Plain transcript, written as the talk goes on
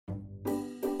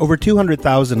Over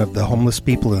 200,000 of the homeless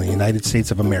people in the United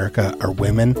States of America are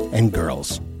women and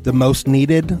girls. The most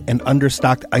needed and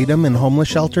understocked item in homeless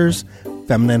shelters?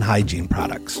 Feminine hygiene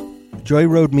products. Joy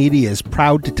Road Media is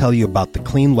proud to tell you about the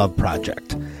Clean Love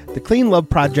Project. The Clean Love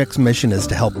Project's mission is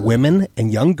to help women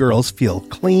and young girls feel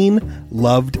clean,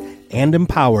 loved, and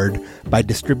empowered by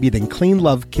distributing Clean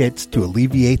Love kits to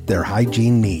alleviate their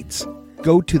hygiene needs.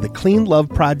 Go to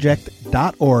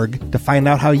thecleanloveproject.org to find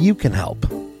out how you can help.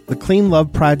 The Clean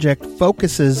Love Project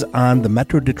focuses on the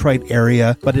Metro Detroit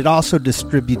area, but it also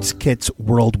distributes kits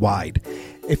worldwide.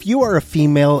 If you are a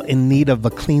female in need of a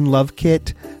Clean Love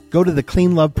kit, go to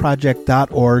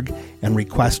thecleanloveproject.org and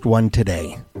request one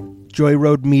today. Joy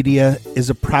Road Media is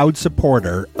a proud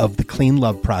supporter of the Clean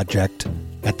Love Project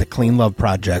at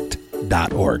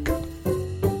thecleanloveproject.org.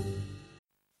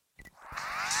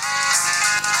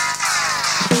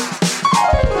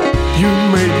 You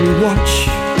made me watch.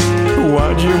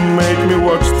 Why'd you make me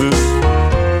watch this?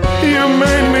 You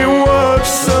made me watch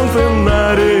something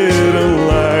I didn't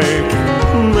like.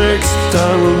 Next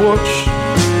time we'll watch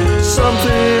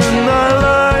something I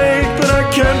like, but I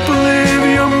can't believe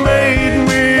you made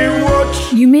me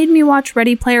watch. You made me watch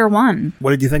Ready Player One.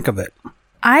 What did you think of it?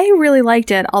 I really liked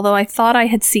it, although I thought I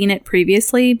had seen it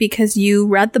previously because you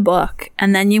read the book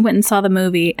and then you went and saw the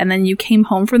movie and then you came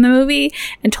home from the movie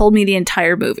and told me the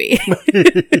entire movie.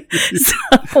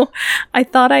 So I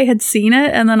thought I had seen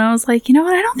it and then I was like, you know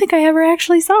what? I don't think I ever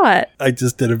actually saw it. I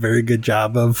just did a very good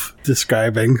job of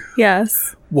describing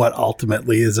what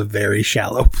ultimately is a very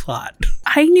shallow plot.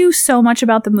 I knew so much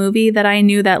about the movie that I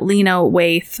knew that Lena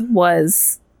Waithe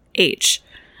was H.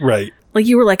 Right. Like,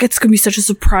 you were like, it's going to be such a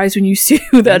surprise when you see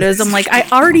who that is. I'm like, I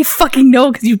already fucking know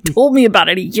because you told me about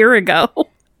it a year ago.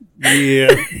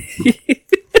 Yeah.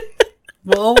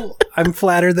 Well, I'm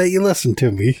flattered that you listened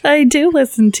to me. I do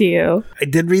listen to you. I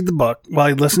did read the book. Well,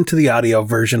 I listened to the audio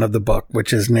version of the book,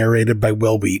 which is narrated by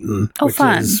Will Wheaton. Oh, which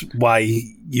fun. is why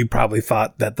you probably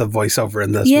thought that the voiceover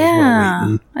in this was Will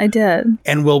Wheaton. I did.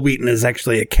 And Will Wheaton is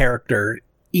actually a character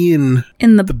in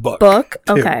the book.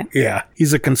 Too. Okay. Yeah.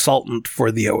 He's a consultant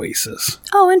for the Oasis.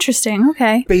 Oh, interesting.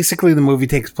 Okay. Basically, the movie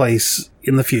takes place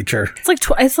in the future. It's like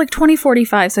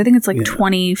 2045, so I think it's like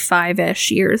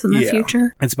 25-ish years in the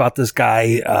future. It's about this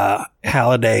guy,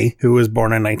 Halliday, who was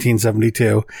born in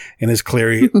 1972 and is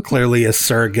clearly a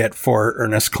surrogate for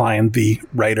Ernest Cline, the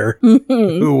writer,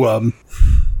 who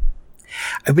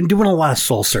I've been doing a lot of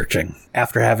soul searching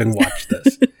after having watched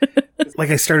this.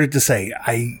 Like I started to say,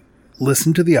 I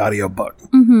listened to the audiobook,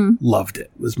 loved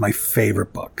it. It was my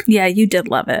favorite book. Yeah, you did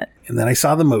love it. And then I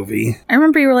saw the movie. I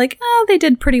remember you were like, oh, they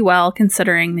did pretty well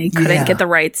considering they couldn't get the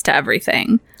rights to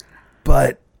everything.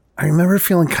 But I remember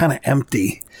feeling kind of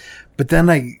empty. But then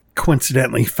I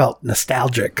coincidentally felt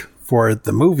nostalgic for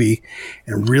the movie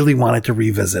and really wanted to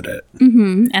revisit it.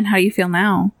 Mm-hmm. And how do you feel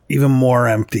now? Even more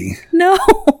empty. No.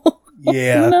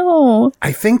 Yeah. No.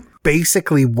 I think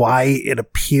basically why it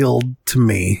appealed to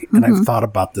me, and I've thought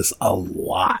about this a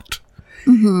lot,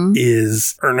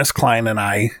 is Ernest Cline and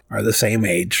I are the same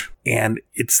age. And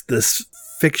it's this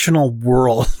fictional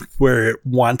world where it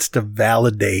wants to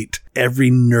validate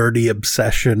every nerdy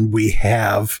obsession we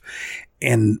have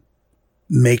and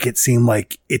make it seem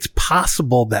like it's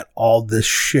possible that all this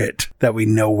shit that we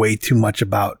know way too much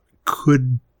about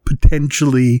could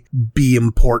potentially be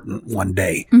important one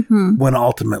day, when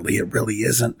ultimately it really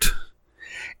isn't.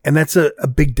 And that's a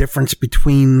big difference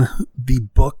between the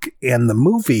book and the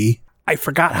movie. I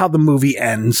forgot how the movie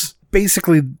ends.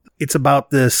 Basically, it's about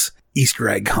this Easter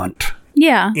egg hunt.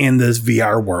 Yeah. In this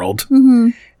VR world.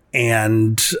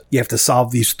 And you have to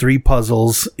solve these 3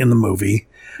 puzzles in the movie.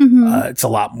 It's a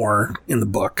lot more in the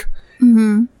book.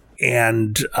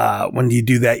 And when you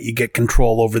do that, you get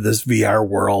control over this VR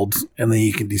world, and then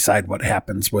you can decide what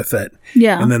happens with it.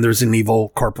 Yeah. And then there's an evil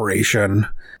corporation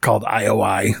called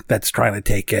IOI that's trying to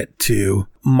take it to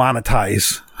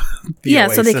monetize the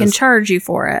Oasis, so they can charge you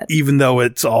for it. even though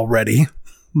it's already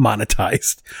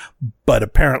monetized. But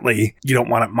apparently, you don't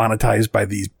want it monetized by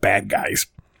these bad guys,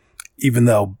 even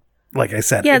though, like I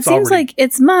said, it seems like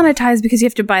it's monetized because you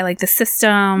have to buy like the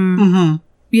system.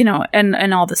 You know,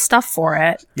 and all the stuff for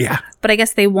it. Yeah. But I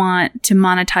guess they want to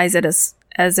monetize it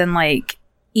as in like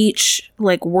each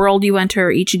like world you enter,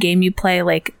 each game you play,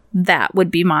 like that would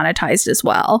be monetized as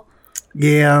well.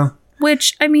 Yeah.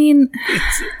 Which, I mean,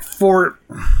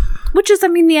 which is, I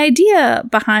mean, the idea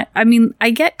behind, I mean,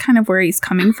 I get kind of where he's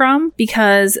coming from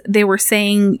because they were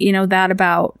saying, you know, that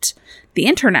about the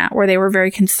internet, where they were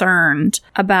very concerned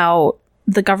about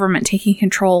the government taking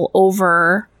control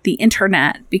over the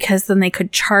internet because then they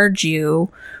could charge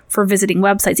you for visiting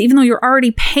websites, even though you're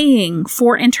already paying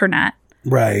for internet.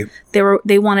 Right.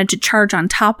 They wanted to charge on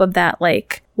top of that,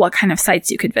 like what kind of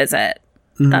sites you could visit,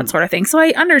 that sort of thing. So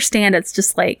I understand it's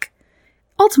just like,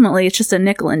 ultimately it's just a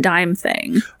nickel and dime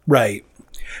thing. Right.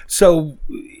 So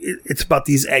it's about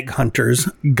these egg hunters,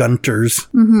 Gunters,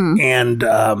 and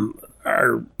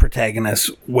our protagonist,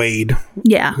 Wade,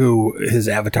 who his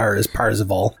avatar is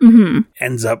Parzival,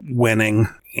 ends up winning.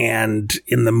 And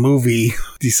in the movie,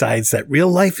 decides that real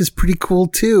life is pretty cool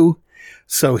too.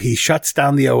 So he shuts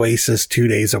down the Oasis 2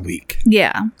 days a week.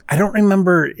 Yeah. I don't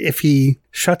remember if he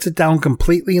shuts it down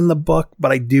completely in the book,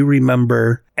 but I do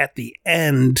remember at the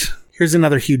end. Here's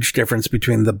another huge difference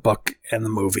between the book and the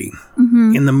movie.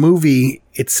 In the movie,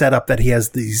 it's set up that he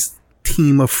has these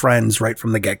team of friends right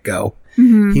from the get-go.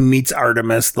 He meets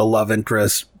Artemis, the love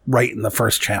interest, right in the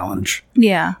first challenge.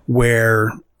 Yeah.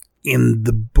 Where in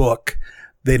the book,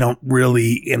 they don't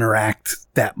really interact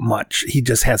that much. He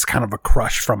just has kind of a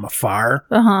crush from afar.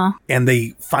 And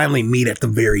they finally meet at the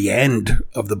very end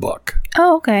of the book.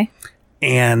 Oh, okay.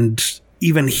 And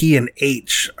even he and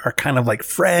H are kind of like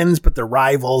friends, but they're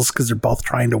rivals because they're both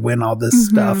trying to win all this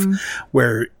stuff.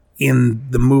 Where in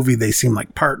the movie, they seem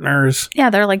like partners.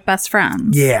 Yeah, they're like best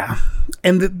friends. Yeah.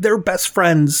 And they're best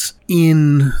friends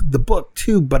in the book,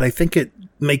 too. But I think it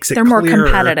makes it They're more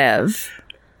competitive.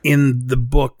 In the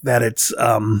book that it's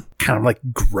kind of like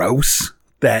gross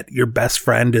that your best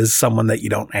friend is someone that you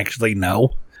don't actually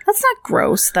know. That's not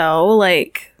gross, though.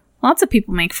 Like, lots of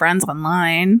people make friends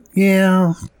online.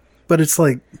 Yeah. But it's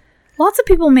like, lots of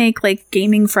people make like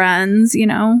gaming friends, you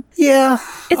know? Yeah.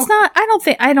 It's not,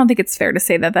 I don't think it's fair to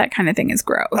say that that kind of thing is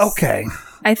gross. Okay.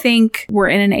 I think we're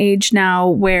in an age now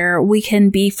where we can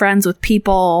be friends with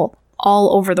people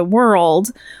all over the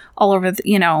world, all over,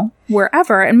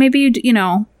 wherever. And maybe,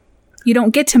 you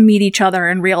don't get to meet each other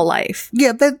in real life.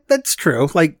 Yeah, that's true.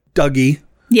 Like Dougie.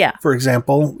 Yeah. For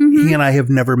example, he and I have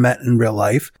never met in real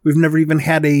life. We've never even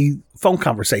had a phone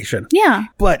conversation. Yeah.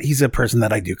 But he's a person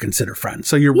that I do consider friend.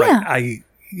 So you're right.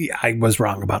 I was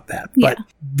wrong about that. But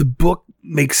the book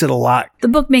makes it a lot. The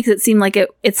book makes it seem like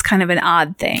it's kind of an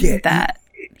odd thing that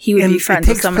he would be friends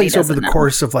with somebody. It takes place over the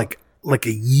course of like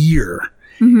a year.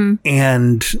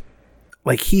 And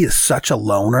like he is such a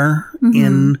loner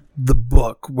in the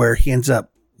book where he ends up,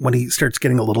 when he starts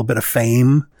getting a little bit of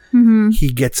fame, he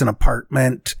gets an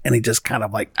apartment and he just kind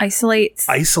of like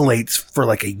isolates for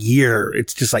like a year.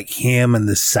 It's just like him and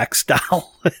this sex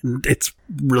doll. And it's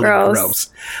really gross.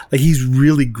 Like he's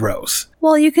really gross.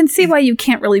 Well, you can see why you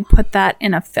can't really put that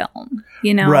in a film,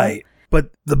 Right.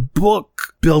 But the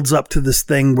book builds up to this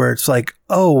thing where it's like,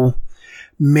 oh,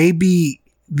 maybe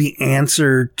the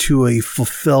answer to a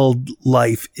fulfilled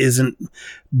life isn't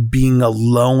being a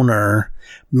loner.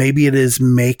 Maybe it is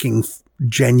making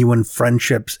genuine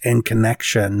friendships and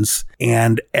connections,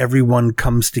 and everyone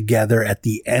comes together at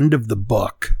the end of the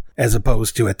book as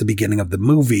opposed to at the beginning of the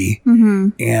movie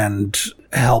and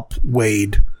help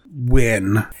Wade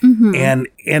win.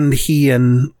 And he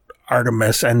and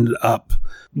Artemis end up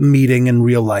meeting in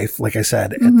real life, like I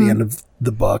said, at the end of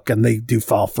the book, and they do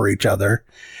fall for each other.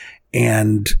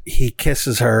 And he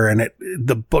kisses her, and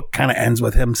the book kind of ends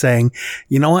with him saying,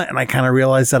 you know what? And I kind of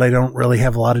realized that I don't really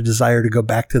have a lot of desire to go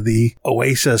back to the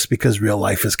Oasis because real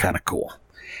life is kind of cool.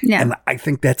 Yeah. And I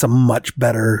think that's a much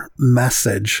better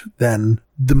message than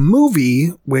the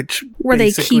movie, where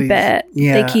they keep it.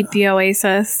 Yeah. They keep the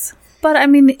Oasis. But I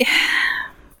mean,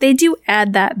 they do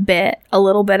add that bit a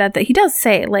little bit at that. He does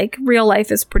say like real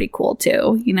life is pretty cool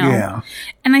too, Yeah.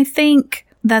 And I think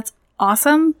that's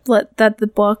awesome that the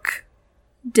book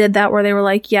did that, where they were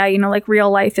like, yeah, like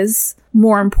real life is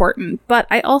more important. But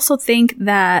I also think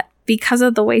that because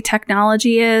of the way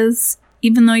technology is,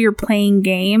 even though you're playing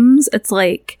games, it's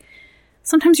like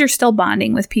sometimes you're still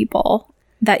bonding with people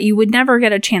that you would never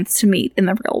get a chance to meet in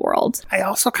the real world. I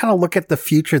also kind of look at the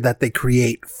future that they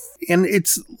create, and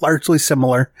it's largely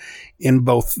similar in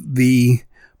both the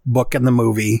book and the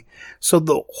movie. So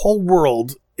the whole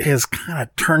world has kind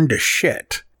of turned to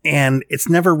shit. And it's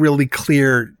never really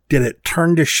clear, did it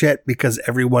turn to shit because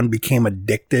everyone became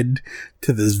addicted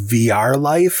to this VR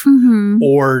life?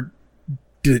 Or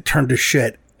did it turn to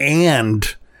shit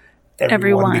and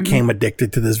everyone became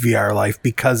addicted to this VR life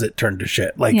because it turned to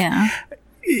shit? Like,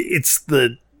 it's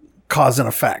the cause and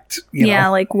effect. You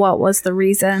know? Like what was the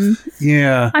reason?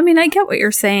 Yeah. I mean, I get what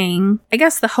you're saying. I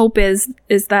guess the hope is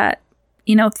that,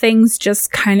 things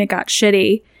just kind of got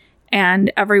shitty,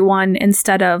 and everyone,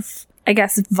 instead of, I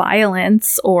guess,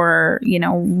 violence or,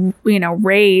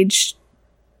 rage,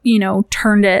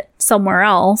 turned it somewhere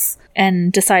else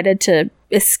and decided to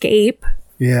escape.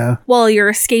 Yeah. Well, you're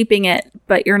escaping it,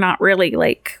 but you're not really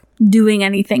like doing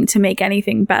anything to make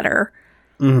anything better.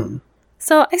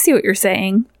 So I see what you're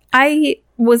saying. I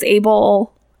was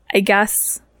able, I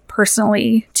guess,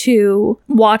 personally, to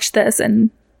watch this and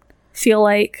feel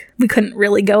like we couldn't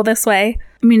really go this way.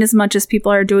 I mean, as much as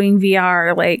people are doing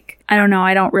VR, like, I don't know,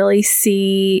 I don't really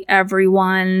see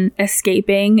everyone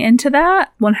escaping into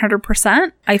that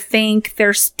 100%. I think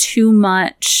there's too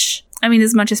much. I mean,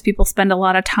 as much as people spend a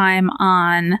lot of time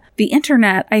on the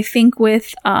internet, I think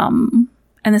with, and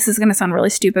this is going to sound really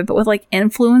stupid, but with like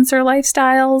influencer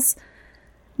lifestyles,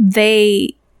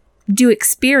 they do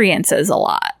experiences a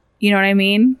lot. You know what I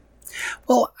mean?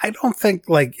 Well, I don't think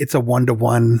like it's a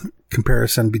one-to-one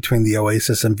comparison between the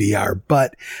Oasis and VR,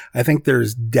 but I think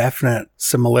there's definite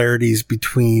similarities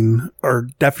between, or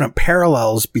definite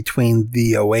parallels between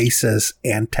the Oasis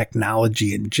and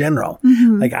technology in general.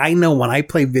 Mm-hmm. Like, I know when I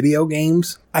play video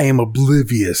games, I am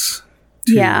oblivious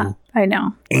to. Yeah, I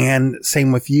know. And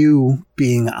same with you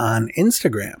being on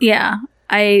Instagram. Yeah.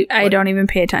 I don't even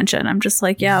pay attention. I'm just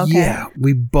like, yeah, okay. Yeah,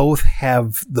 we both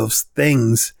have those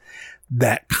things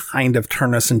that kind of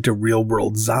turn us into real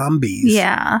world zombies.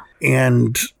 Yeah.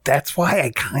 And that's why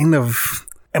I kind of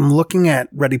am looking at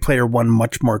Ready Player One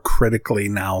much more critically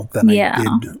now than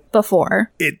I did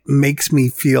before. It makes me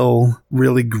feel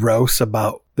really gross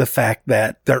about the fact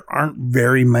that there aren't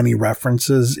very many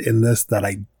references in this that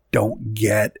I don't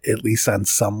get, at least on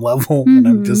some level. Mm-hmm. And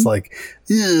I'm just like,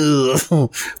 ew,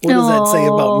 what does that say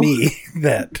about me?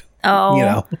 That, you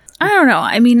know. I don't know.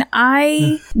 I mean,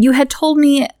 you had told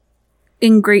me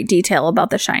in great detail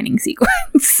about the Shining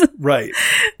sequence. Right.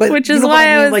 But which is why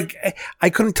I was like, I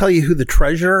couldn't tell you who the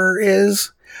treasurer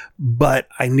is, but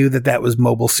I knew that was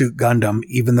Mobile Suit Gundam,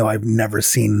 even though I've never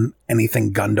seen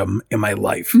anything Gundam in my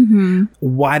life. Mm-hmm.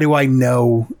 Why do I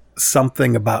know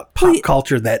something about pop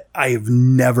culture that I have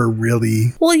never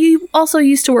really... Well, you also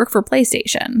used to work for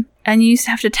PlayStation, and you used to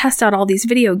have to test out all these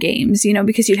video games, you know,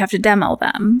 because you'd have to demo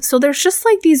them. So there's just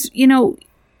like these, you know,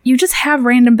 you just have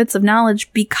random bits of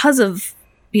knowledge because of,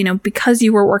 you know, because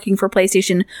you were working for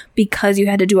PlayStation, because you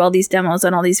had to do all these demos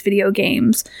on all these video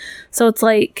games. So it's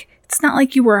like, it's not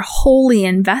like you were wholly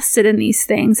invested in these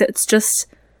things. It's just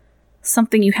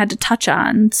something you had to touch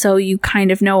on, so you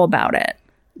kind of know about it.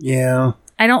 Yeah.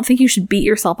 I don't think you should beat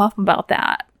yourself up about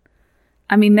that.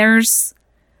 I mean, there's,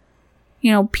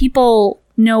 you know, people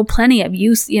know plenty of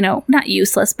not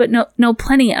useless, but know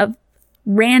plenty of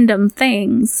random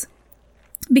things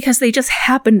because they just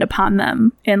happened upon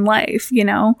them in life, you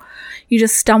know? You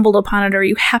just stumbled upon it, or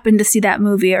you happened to see that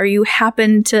movie, or you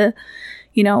happened to,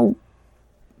 you know,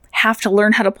 have to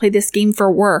learn how to play this game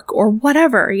for work or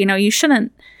whatever. You know, you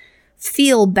shouldn't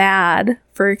feel bad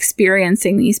for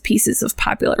experiencing these pieces of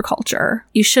popular culture.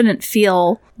 You shouldn't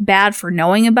feel bad for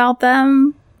knowing about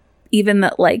them, even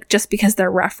that, like, just because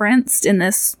they're referenced in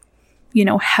this, you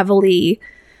know, heavily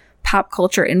pop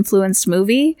culture influenced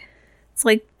movie. It's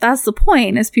like, that's the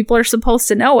point, is people are supposed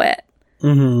to know it.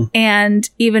 Mm-hmm. And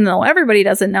even though everybody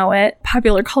doesn't know it,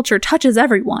 popular culture touches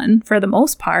everyone for the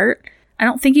most part. I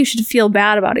don't think you should feel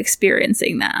bad about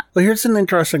experiencing that. Well, here's an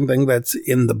interesting thing that's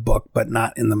in the book, but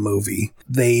not in the movie.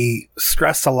 They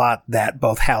stress a lot that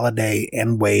both Halliday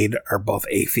and Wade are both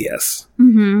atheists.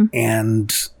 Mm-hmm.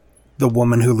 And the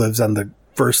woman who lives on the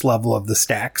first level of the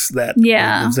stacks that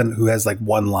lives in, who has like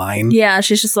one line. Yeah,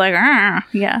 she's just like,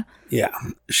 yeah. Yeah.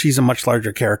 She's a much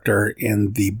larger character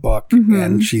in the book, mm-hmm.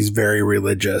 and she's very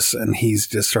religious, and he's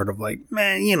just sort of like,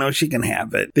 man, you know, she can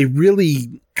have it. They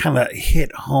really kind of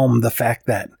hit home the fact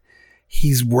that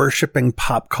he's worshiping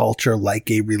pop culture like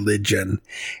a religion.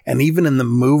 And even in the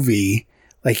movie,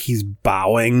 like, he's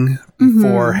bowing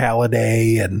before mm-hmm.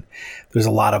 Halliday, and there's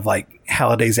a lot of like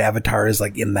Halliday's avatar is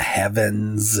like in the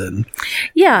heavens, and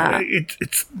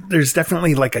it's there's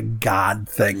definitely like a God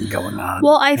thing going on.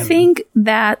 Well, I think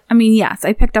that, I mean, yes,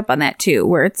 I picked up on that too,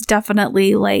 where it's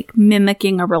definitely like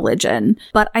mimicking a religion.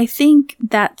 But I think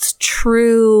that's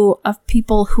true of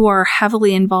people who are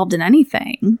heavily involved in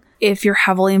anything. If you're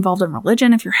heavily involved in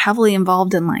religion, if you're heavily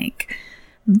involved in like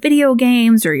video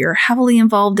games, or you're heavily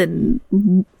involved in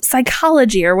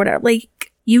psychology or whatever, like,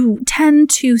 you tend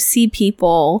to see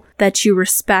people that you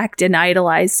respect and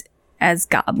idolize as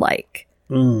godlike.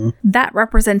 Mm. That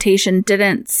representation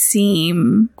didn't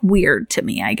seem weird to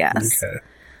me, I guess. Okay.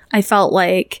 I felt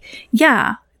like,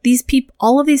 yeah,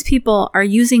 all of these people are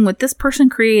using what this person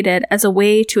created as a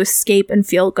way to escape and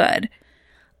feel good.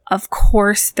 Of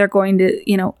course, they're going to,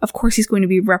 you know, of course he's going to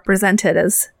be represented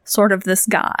as sort of this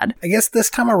god. I guess this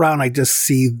time around, I just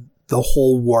see the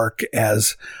whole work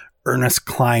as Ernest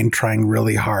Cline trying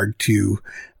really hard to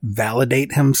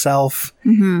validate himself,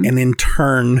 mm-hmm. and in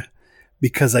turn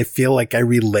because I feel like I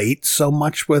relate so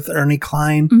much with Ernie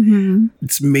Klein.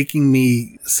 It's making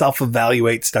me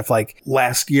self-evaluate stuff. Like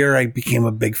last year, I became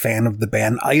a big fan of the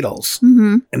band Idols.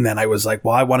 And then I was like,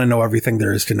 well, I want to know everything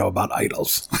there is to know about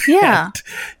Idols. Yeah. And,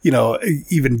 you know,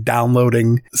 even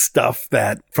downloading stuff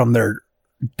that from their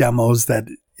demos that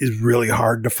is really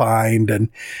hard to find, and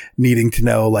needing to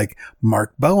know, like,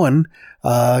 Mark Bowen,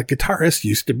 guitarist,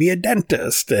 used to be a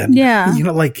dentist. And, you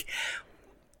know, like,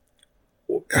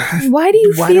 why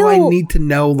do I need to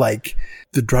know, like,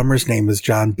 the drummer's name is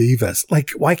John Beavis?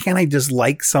 Like, why can't I just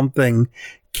like something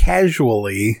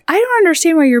casually? I don't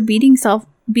understand why you're beating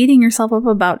yourself up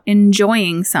about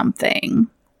enjoying something,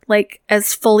 like,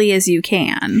 as fully as you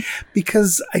can.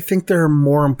 Because I think there are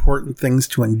more important things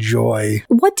to enjoy.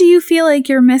 What do you feel like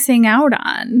you're missing out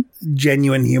on?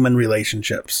 Genuine human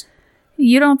relationships.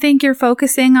 You don't think you're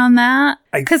focusing on that?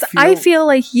 Because I feel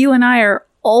like you and I are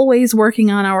always working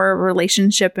on our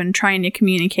relationship and trying to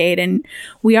communicate, and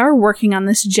we are working on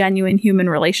this genuine human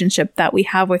relationship that we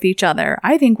have with each other.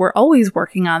 I think we're always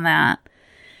working on that.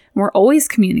 We're always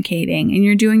communicating, and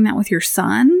you're doing that with your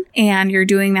son, and you're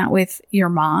doing that with your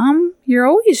mom. You're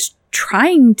always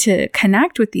trying to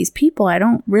connect with these people. I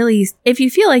don't really, if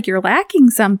you feel like you're lacking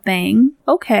something,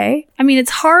 okay. I mean, it's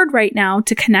hard right now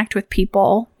to connect with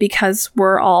people because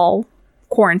we're all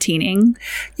quarantining.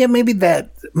 Yeah, maybe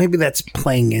that's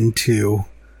playing into.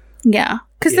 Yeah,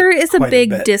 because there is a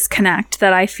big disconnect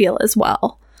that I feel as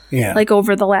well. Yeah. Like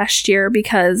over the last year,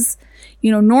 because,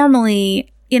 you know,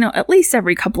 normally, you know, at least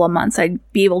every couple of months, I'd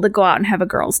be able to go out and have a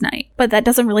girls' night. But that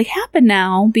doesn't really happen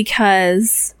now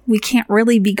because we can't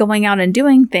really be going out and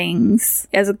doing things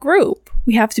as a group.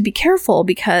 We have to be careful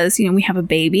because, you know, we have a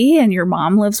baby and your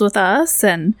mom lives with us,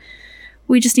 and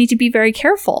we just need to be very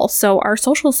careful. So our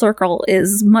social circle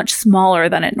is much smaller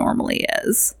than it normally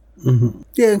is.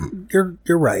 Yeah,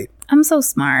 you're right. I'm so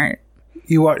smart.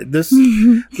 You are. This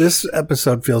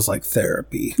episode feels like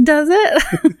therapy. Does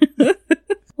it?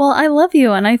 Well, I love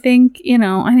you, and I think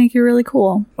you're really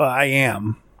cool. Well, I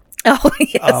am. Oh,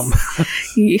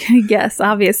 yes. Yes,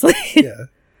 obviously. Yeah,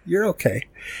 you're okay.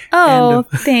 Oh,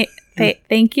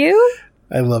 thank you.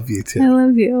 I love you, too. I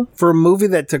love you. For a movie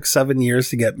that took 7 years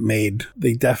to get made,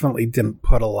 they definitely didn't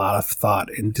put a lot of thought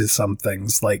into some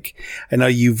things. Like, I know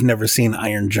you've never seen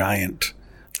Iron Giant,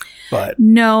 but...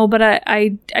 No, but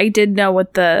I did know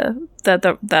what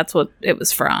that's what it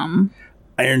was from.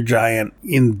 Iron Giant,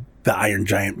 in the Iron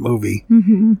Giant movie,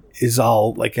 is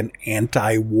all like an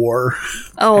anti-war.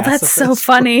 Oh, that's so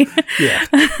funny. Yeah.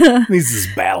 He's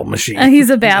this battle machine. He's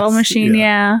a battle machine,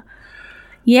 yeah.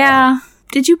 Yeah.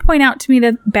 Did you point out to me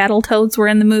that Battletoads were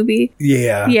in the movie?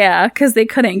 Yeah. Yeah, because they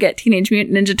couldn't get Teenage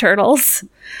Mutant Ninja Turtles.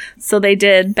 So they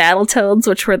did Battletoads,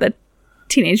 which were the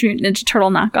Teenage Mutant Ninja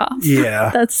Turtle knockoff.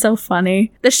 Yeah. That's so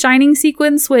funny. The Shining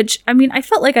sequence, which, I mean, I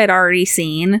felt like I'd already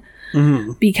seen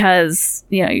because,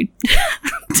 you know,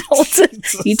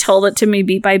 you told it to me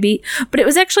beat by beat. But it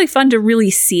was actually fun to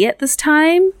really see it this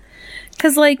time.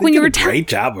 Because, like, when you were... They did a great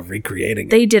job of recreating it.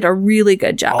 They did a really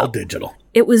good job. All digital.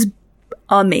 It was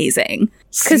amazing.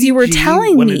 Because you were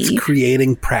telling when me... it's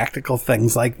creating practical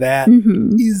things like that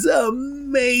is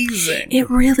amazing. It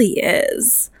really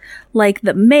is. Like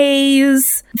the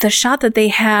maze, the shot that they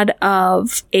had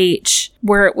of H,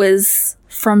 where it was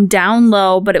from down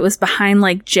low, but it was behind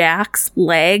like Jack's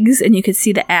legs and you could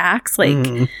see the axe.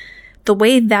 Like the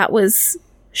way that was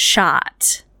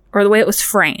shot, or the way it was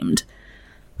framed.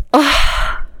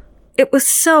 Oh, it was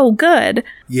so good.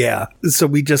 Yeah. So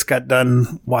we just got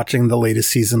done watching the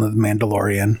latest season of The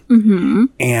Mandalorian.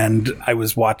 And I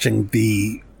was watching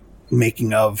the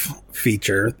making of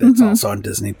feature that's also on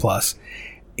Disney Plus.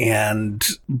 And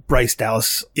Bryce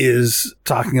Dallas is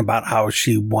talking about how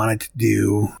she wanted to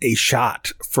do a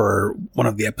shot for one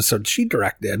of the episodes she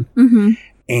directed.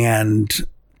 And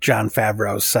Jon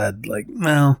Favreau said, like,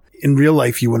 well, in real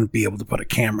life, you wouldn't be able to put a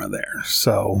camera there.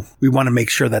 So we want to make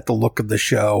sure that the look of the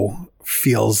show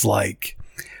feels like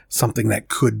something that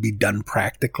could be done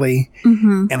practically.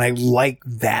 And I like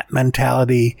that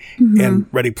mentality. And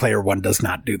Ready Player One does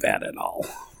not do that at all,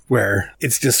 where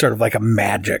it's just sort of like a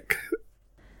magic.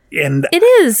 And it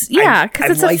is, yeah,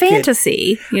 because it's like a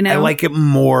fantasy, you know. I like it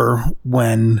more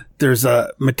when there's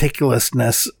a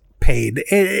meticulousness paid,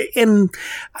 and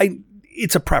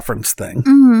it's a preference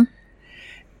thing.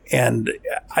 And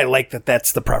I like that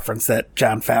that's the preference that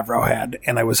Jon Favreau had,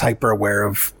 and I was hyper aware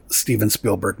of Steven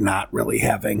Spielberg not really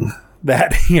having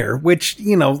that here, which,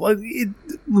 you know,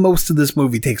 most of this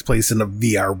movie takes place in a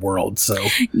VR world, so...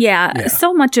 Yeah,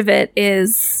 so much of it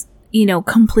is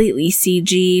completely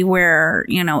CG where,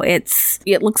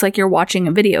 it looks like you're watching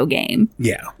a video game.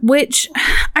 Yeah. Which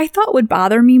I thought would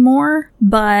bother me more,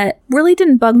 but really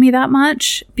didn't bug me that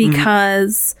much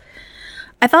because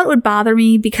I thought it would bother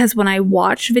me because when I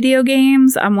watch video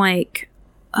games, I'm like,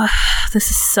 ugh, this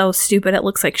is so stupid. It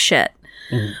looks like shit.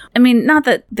 I mean, not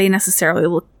that they necessarily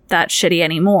look that shitty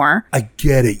anymore. I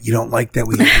get it. You don't like that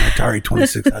we have an Atari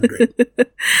 2600.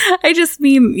 I just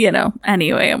mean,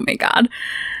 anyway, oh my God.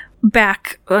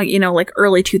 Back, like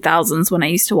early 2000s when I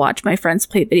used to watch my friends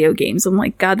play video games, I'm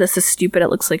like, God, this is stupid. It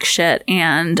looks like shit.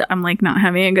 And I'm like not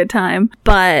having a good time.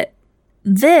 But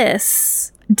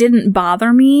this didn't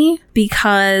bother me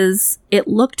because it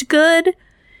looked good.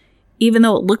 Even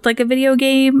though it looked like a video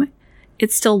game,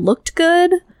 it still looked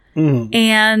good.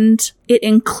 And it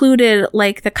included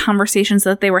like the conversations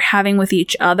that they were having with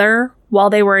each other while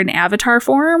they were in avatar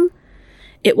form.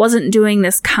 It wasn't doing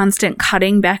this constant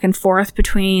cutting back and forth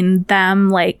between them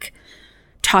like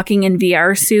talking in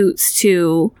VR suits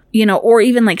to, or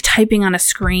even like typing on a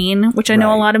screen, which I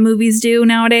know a lot of movies do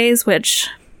nowadays, which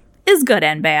is good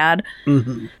and bad.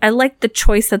 I like the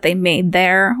choice that they made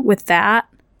there with that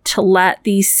to let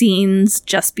these scenes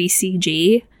just be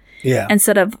CG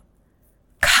instead of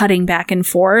cutting back and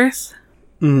forth,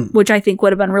 which I think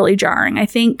would have been really jarring. I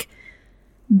think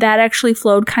that actually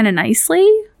flowed kind of nicely.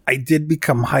 I did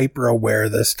become hyper aware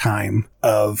this time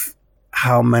of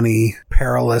how many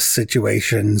perilous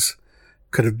situations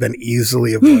could have been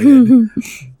easily avoided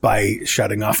by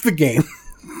shutting off the game.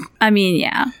 I mean,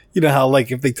 yeah. You know how,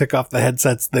 like, if they took off the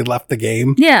headsets, they left the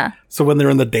game? Yeah. So when they're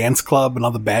in the dance club and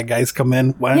all the bad guys come in,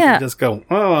 why don't they just go,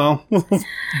 oh, well,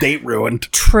 date ruined?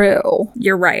 True.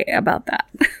 You're right about that.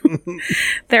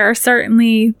 There are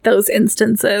certainly those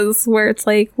instances where it's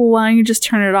like, well, why don't you just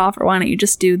turn it off, or why don't you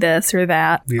just do this or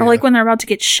that? Yeah. Or like when they're about to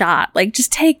get shot, like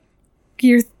just take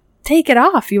it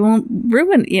off. You won't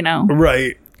ruin,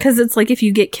 Right. Because it's like if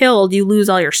you get killed, you lose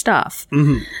all your stuff.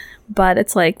 But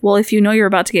it's like, well, if you know you're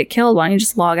about to get killed, why don't you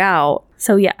just log out?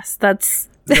 So yes, that's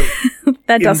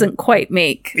that doesn't quite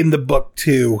make. In the book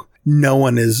too, no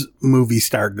one is movie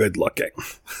star good looking.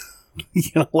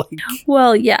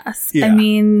 Well, yes. Yeah. I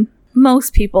mean,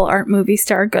 most people aren't movie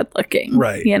star good looking.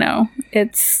 Right.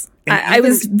 It's I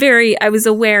was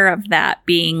aware of that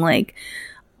being like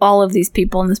all of these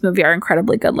people in this movie are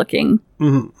incredibly good looking.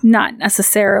 Not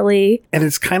necessarily. And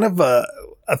it's kind of a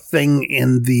thing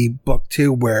in the book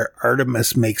too where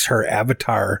Artemis makes her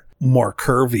avatar more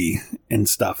curvy and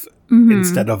stuff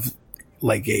instead of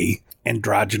like a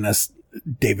androgynous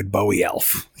David Bowie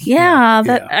elf. Yeah,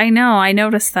 I know. I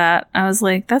noticed that. I was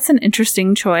like, that's an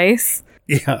interesting choice.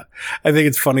 Yeah. I think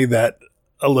it's funny that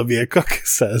Olivia Cooke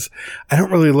says, I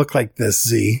don't really look like this,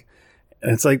 Z.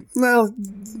 And it's like, well,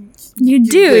 you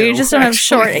do. You just don't have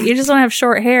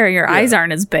short hair. Your eyes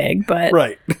aren't as big, but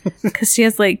right. Because she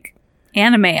has like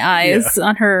anime eyes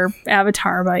on her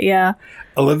avatar, but yeah.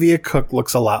 Olivia Cooke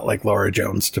looks a lot like Laura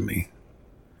Jones to me.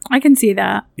 I can see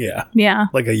that. Yeah. Yeah.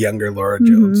 Like a younger Laura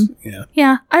Jones. Yeah.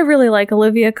 Yeah. I really like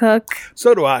Olivia Cooke.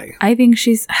 So do I. I think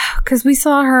she's, because we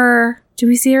saw her, did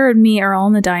we see her in Me, Earl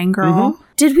and the Dying Girl?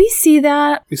 Did we see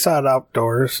that? We saw it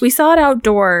outdoors.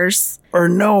 Or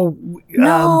no.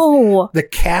 No. The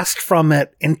cast from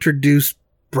it introduced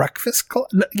Breakfast Club.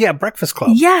 Yeah, Breakfast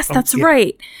Club. Yes, that's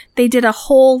right. They did a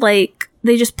whole, they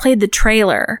just played the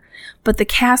trailer, but the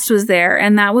cast was there,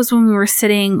 and that was when we were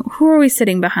sitting, who were we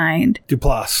sitting behind?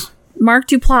 Duplass. Mark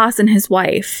Duplass and his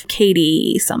wife,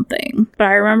 Katie something. But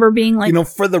I remember being like...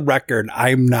 for the record,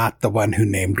 I'm not the one who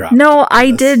name dropped. No,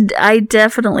 I did. I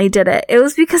definitely did it. It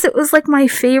was because it was like my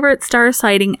favorite star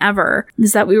sighting ever,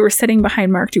 is that we were sitting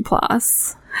behind Mark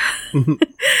Duplass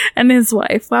and his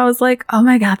wife. I was like, oh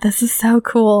my God, this is so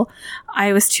cool.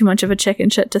 I was too much of a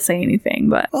chicken shit to say anything,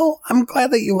 but... Well, I'm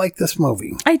glad that you liked this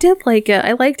movie. I did like it.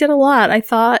 I liked it a lot. I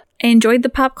thought I enjoyed the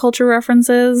pop culture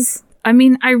references. I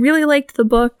mean, I really liked the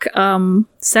book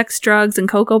Sex, Drugs, and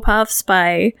Cocoa Puffs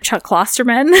by Chuck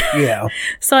Klosterman. Yeah.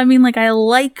 So, I mean, I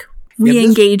like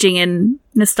re-engaging in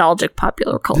nostalgic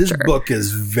popular culture. This book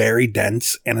is very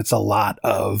dense, and it's a lot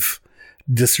of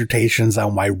dissertations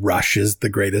on why Rush is the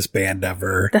greatest band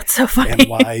ever. That's so funny. And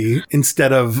why,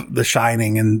 instead of The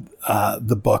Shining in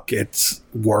the book, it's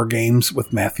War Games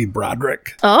with Matthew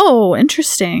Broderick. Oh,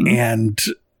 interesting. And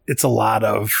it's a lot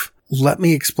of... Let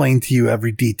me explain to you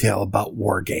every detail about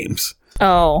War Games.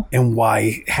 Oh. And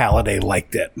why Halliday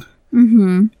liked it.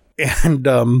 And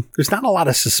there's not a lot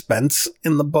of suspense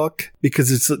in the book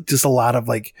because it's just a lot of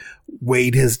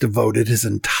Wade has devoted his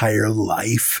entire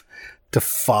life to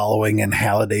following in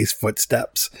Halliday's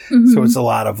footsteps. So it's a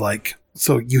lot of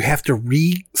So you have to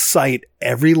recite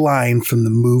every line from the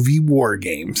movie War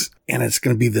Games, and it's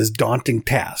going to be this daunting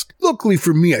task. Luckily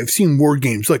for me, I've seen War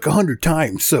Games like 100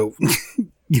 times, so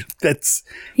that's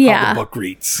how the book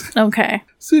reads. Okay.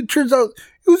 So it turns out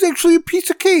it was actually a piece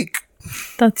of cake.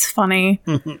 That's funny.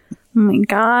 Oh my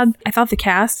God. I thought the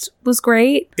cast was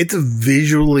great. It's a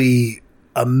visually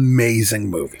amazing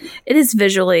movie. It is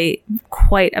visually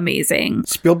quite amazing.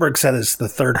 Spielberg said it's the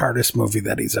third hardest movie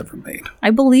that he's ever made.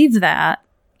 I believe that,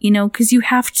 because you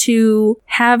have to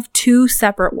have two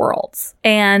separate worlds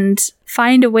and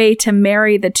find a way to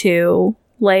marry the two,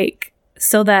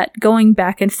 so that going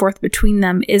back and forth between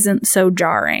them isn't so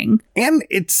jarring. And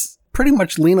it's pretty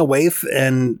much Lena Waithe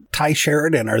and Ty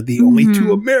Sheridan are the only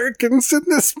two Americans in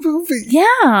this movie.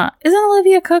 Yeah. Isn't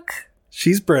Olivia Cooke?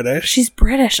 She's British. She's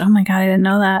British. Oh my God, I didn't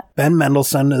know that. Ben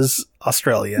Mendelsohn is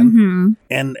Australian.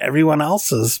 And everyone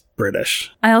else is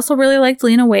British. I also really liked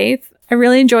Lena Waithe. I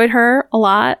really enjoyed her a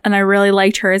lot, and I really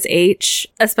liked her as H,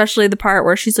 especially the part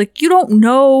where she's like, you don't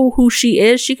know who she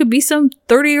is. She could be some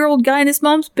 30-year-old guy in his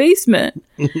mom's basement.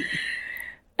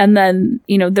 And then,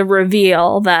 the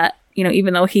reveal that,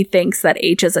 even though he thinks that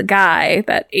H is a guy,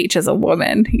 that H is a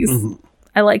woman.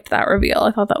 I liked that reveal.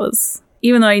 I thought that was,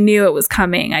 even though I knew it was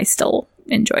coming, I still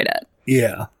enjoyed it.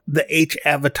 Yeah. The H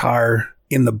avatar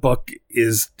in the book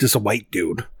is just a white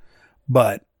dude,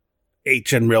 but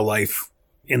H in real life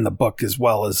in the book as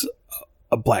well as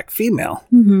a black female.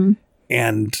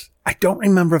 And I don't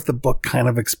remember if the book kind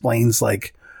of explains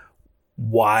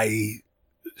why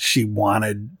she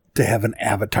wanted to have an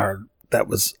avatar that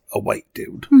was a white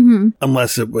dude.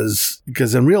 Unless it was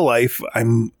because in real life,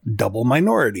 I'm double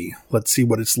minority. Let's see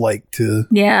what it's like to...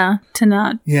 Yeah, to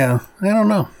not... Yeah, I don't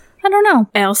know.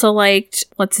 I also liked,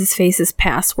 what's his face's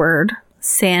password?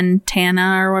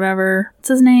 Santana or whatever. What's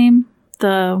his name?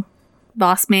 The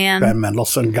boss man. Ben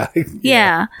Mendelsohn guy.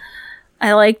 Yeah.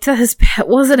 I liked his,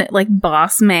 wasn't it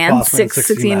Boss Man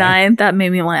 669? That made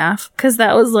me laugh. Because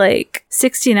that was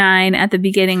 69 at the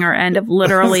beginning or end of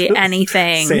literally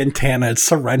anything. Santana, it's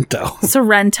Sorrento.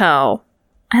 Sorrento.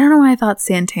 I don't know why I thought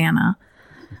Santana.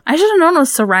 I should have known it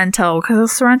was Sorrento because it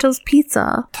was Sorrento's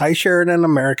Pizza. Ty Sheridan,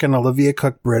 American. Olivia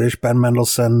Cooke, British. Ben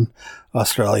Mendelsohn,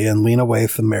 Australian. Lena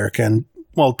Waithe, American.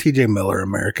 Well, TJ Miller,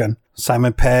 American.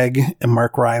 Simon Pegg and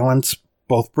Mark Rylance,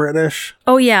 both British.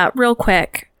 Oh, yeah. Real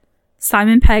quick.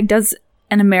 Simon Pegg does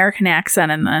an American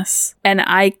accent in this, and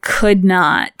I could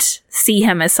not see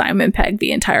him as Simon Pegg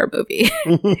the entire movie.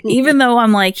 Even though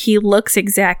I'm he looks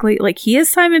exactly he is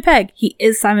Simon Pegg. He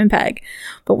is Simon Pegg.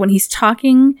 But when he's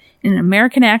talking in an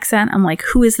American accent, I'm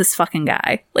who is this fucking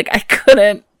guy? I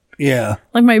couldn't. Yeah.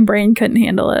 My brain couldn't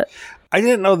handle it. I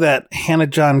didn't know that Hannah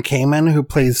John Kamen, who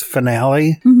plays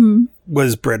Finale,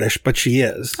 was British, but she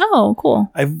is. Oh, cool.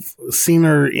 I've seen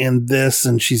her in this,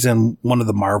 and she's in one of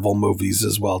the Marvel movies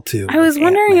as well, too. I was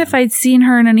wondering if I'd seen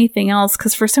her in anything else,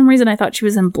 because for some reason I thought she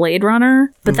was in Blade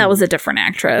Runner, but that was a different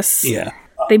actress. Yeah.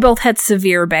 They both had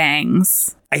severe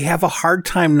bangs. I have a hard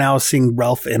time now seeing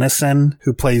Ralph Ineson,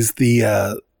 who plays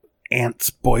the aunt's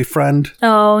boyfriend.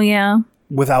 Oh, yeah.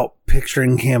 Without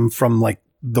picturing him from,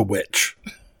 The Witch.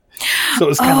 So it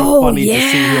was kind of funny to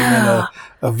see him in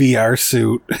a VR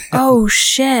suit. Oh,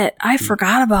 shit. I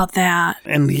forgot about that.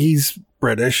 And he's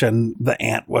British, and the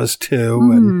aunt was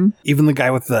too. And even the guy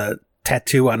with the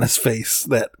tattoo on his face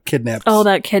that kidnaps. Oh,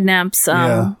 that kidnaps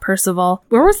Percival.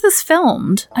 Where was this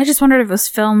filmed? I just wondered if it was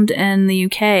filmed in the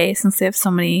UK since they have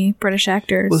so many British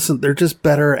actors. Listen, they're just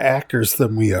better actors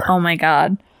than we are. Oh, my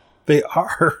God. They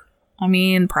are. I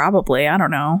mean, probably. I don't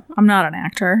know. I'm not an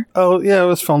actor. Oh, yeah, it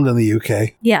was filmed in the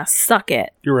UK. Yeah, suck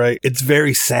it. You're right. It's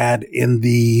very sad in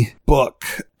the book,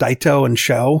 Daito and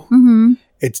Sho.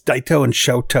 It's Daito and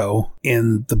Shoto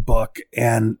in the book,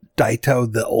 and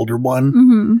Daito, the older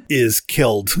one, is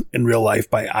killed in real life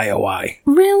by IOI.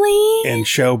 Really? And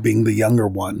Sho, being the younger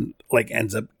one,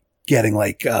 ends up getting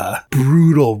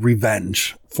brutal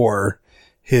revenge for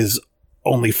his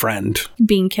only friend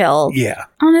being killed. Yeah.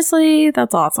 Honestly,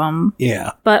 that's awesome.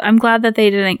 Yeah. But I'm glad that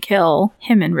they didn't kill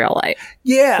him in real life.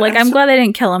 Yeah. I'm glad they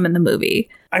didn't kill him in the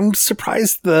movie. I'm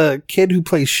surprised the kid who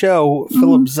plays Sho,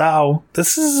 Philip Zhao,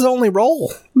 this is his only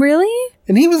role. Really?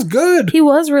 And he was good. He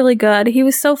was really good. He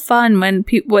was so fun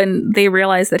when they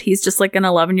realized that he's just an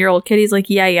 11-year-old kid. He's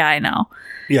yeah, I know.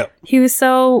 Yep. He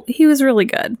was really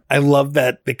good. I love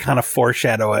that they kind of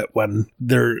foreshadow it when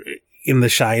they're in The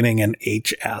Shining and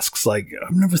H asks I've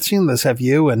never seen this, have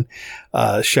you? And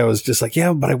Sho is just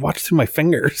yeah, but I watched through my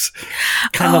fingers.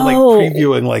 Kind of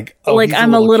previewing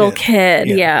I'm a little kid.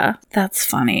 Yeah, that's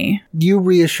funny. You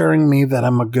reassuring me that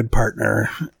I'm a good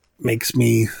partner makes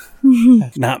me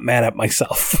not mad at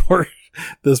myself for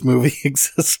this movie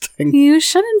existing. You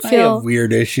shouldn't I feel... have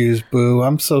weird issues, Boo.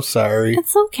 I'm so sorry.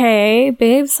 It's okay,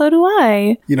 babe. So do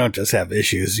I. You don't just have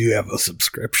issues, you have a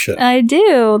subscription. I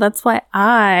do. That's why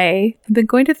I have been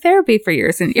going to therapy for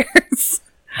years and years.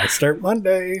 I start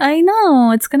Monday. I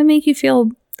know. It's going to make you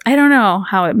feel... I don't know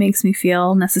how it makes me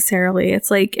feel necessarily.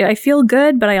 It's like I feel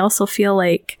good, but I also feel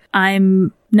like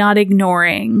I'm not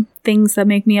ignoring things that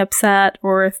make me upset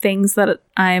or things that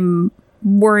I'm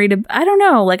worried about. I don't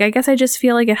know. Like, I guess I just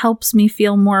feel like it helps me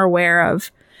feel more aware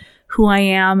of who I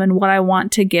am and what I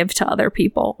want to give to other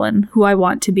people and who I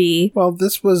want to be. Well,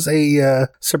 this was a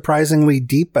surprisingly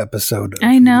deep episode.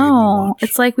 I know.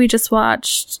 It's like we just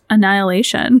watched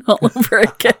Annihilation all over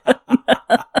again.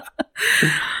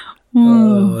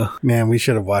 Man, we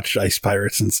should have watched Ice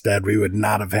Pirates instead. We would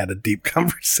not have had a deep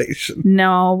conversation.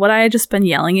 No, would I have just been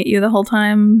yelling at you the whole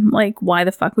time? Like, why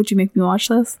the fuck would you make me watch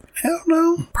this? I don't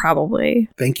know. Probably.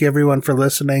 Thank you, everyone, for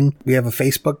listening. We have a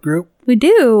Facebook group, We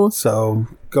do. so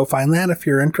go find that if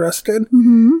you're interested.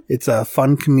 Mm-hmm. It's a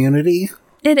fun community.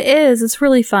 It is. It's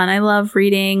really fun. I love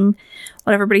reading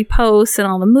what everybody posts and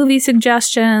all the movie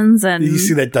suggestions. And Did you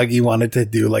see that Dougie wanted to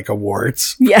do like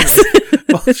awards? Yes.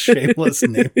 Well, shameless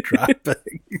name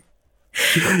dropping.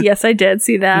 Yes, I did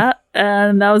see that.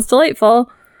 And that was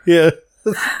delightful. Yeah.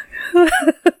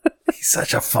 He's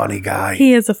such a funny guy.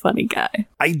 He is a funny guy.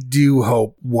 I do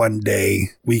hope one day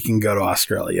we can go to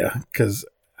Australia because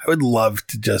I would love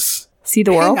to just See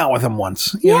the hang world? out with him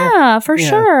once. you know? Yeah, for Yeah.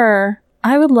 sure.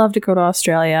 I would love to go to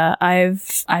Australia.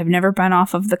 I've never been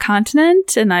off of the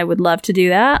continent, and I would love to do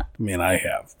that. I mean, I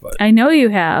have, but I know you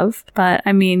have, but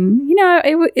I mean, you know,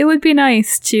 it would be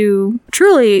nice to...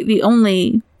 Truly, the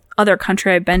only other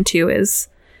country I've been to is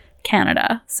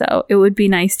Canada, so it would be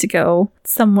nice to go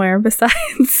somewhere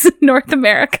besides North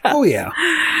America. oh yeah.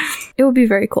 It would be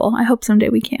very cool. I hope someday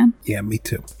we can. Yeah, me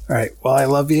too. All right. Well, I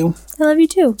love you. I love you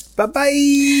too.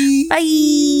 Bye-bye.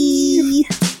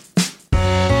 Bye.